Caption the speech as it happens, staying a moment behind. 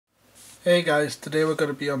Hey guys, today we're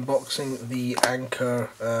going to be unboxing the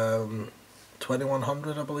Anker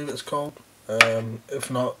 2100, I believe it's called.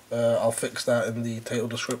 If not, I'll fix that in the title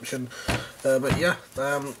description. But yeah,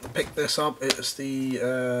 picked this up. It's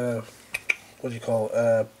the what do you call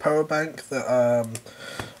it? Power bank that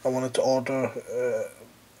I wanted to order.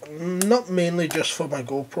 Not mainly just for my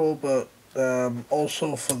GoPro, but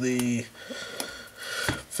also for the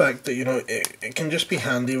fact that, you know, it can just be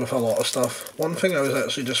handy with a lot of stuff. One thing I was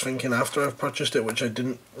actually just thinking after I've purchased it, which I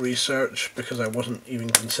didn't research because I wasn't even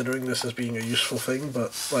considering this as being a useful thing,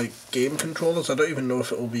 but like game controllers, I don't even know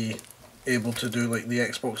if it will be able to do like the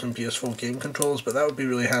Xbox and PS4 game controllers, but that would be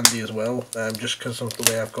really handy as well. Just because of the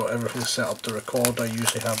way I've got everything set up to record, I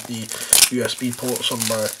usually have the USB ports on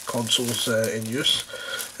my consoles in use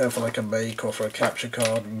for like a mic or for a capture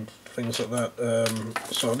card and things like that,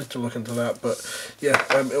 so I need to look into that. But yeah,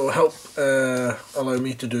 it will help allow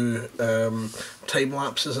me to do time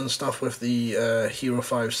lapses and stuff with the Hero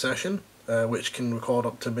 5 session, which can record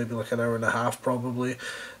up to maybe like an hour and a half probably.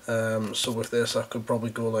 So with this I could probably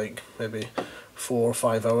go like maybe 4 or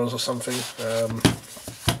 5 hours or something.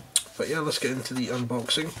 But yeah, let's get into the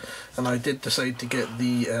unboxing. And I did decide to get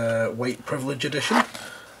the White Privilege edition,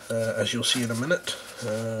 as you'll see in a minute.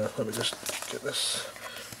 Let me just get this.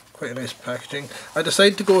 Quite a nice packaging. I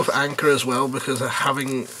decided to go with Anker as well because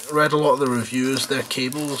having read a lot of the reviews, their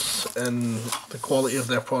cables and the quality of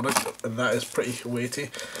their product, and that is pretty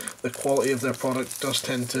weighty, the quality of their product does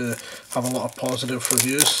tend to have a lot of positive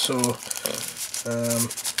reviews. So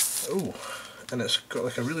oh, and it's got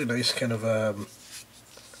like a really nice kind of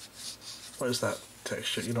what is that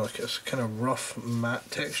texture, you know, like it's kind of rough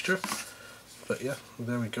matte texture. But yeah,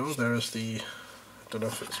 there we go. There's the, I don't know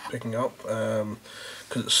if it's picking up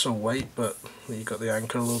because it's so white, but you got the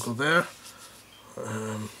Anker logo there,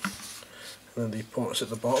 and then the ports at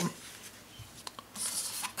the bottom.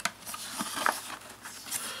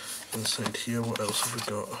 Inside here, what else have we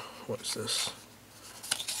got? What's this?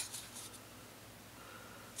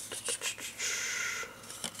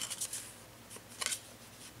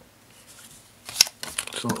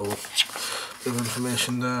 It's a little bit of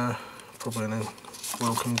information there, probably a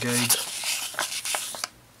welcome guide.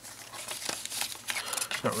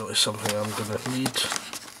 Not really something I'm going to need.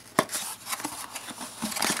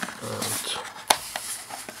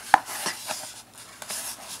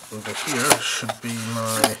 And over here should be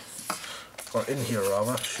my, or in here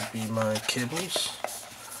rather, should be my cables.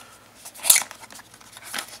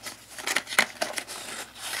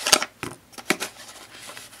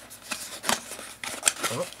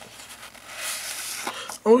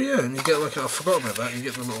 Oh yeah, and you get like, I forgot about that, you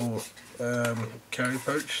get the little carry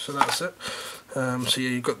pouch, so that's it. So yeah,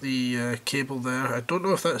 you've got the cable there. I don't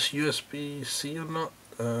know if that's USB-C or not.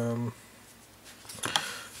 And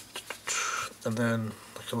then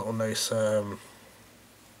like a little nice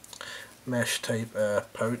mesh type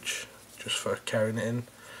pouch just for carrying it in,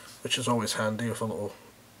 which is always handy with a little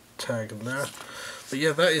tag in there. But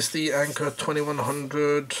yeah, that is the Anker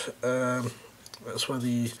 2100. That's where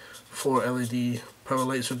the 4 LED power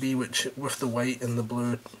lights would be, which with the white and the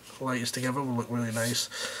blue lights together will look really nice.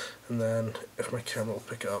 And then if my camera will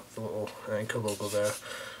pick it up, the little Anker logo there.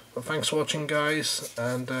 But thanks for watching guys,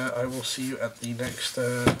 and I will see you at the next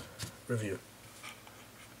review.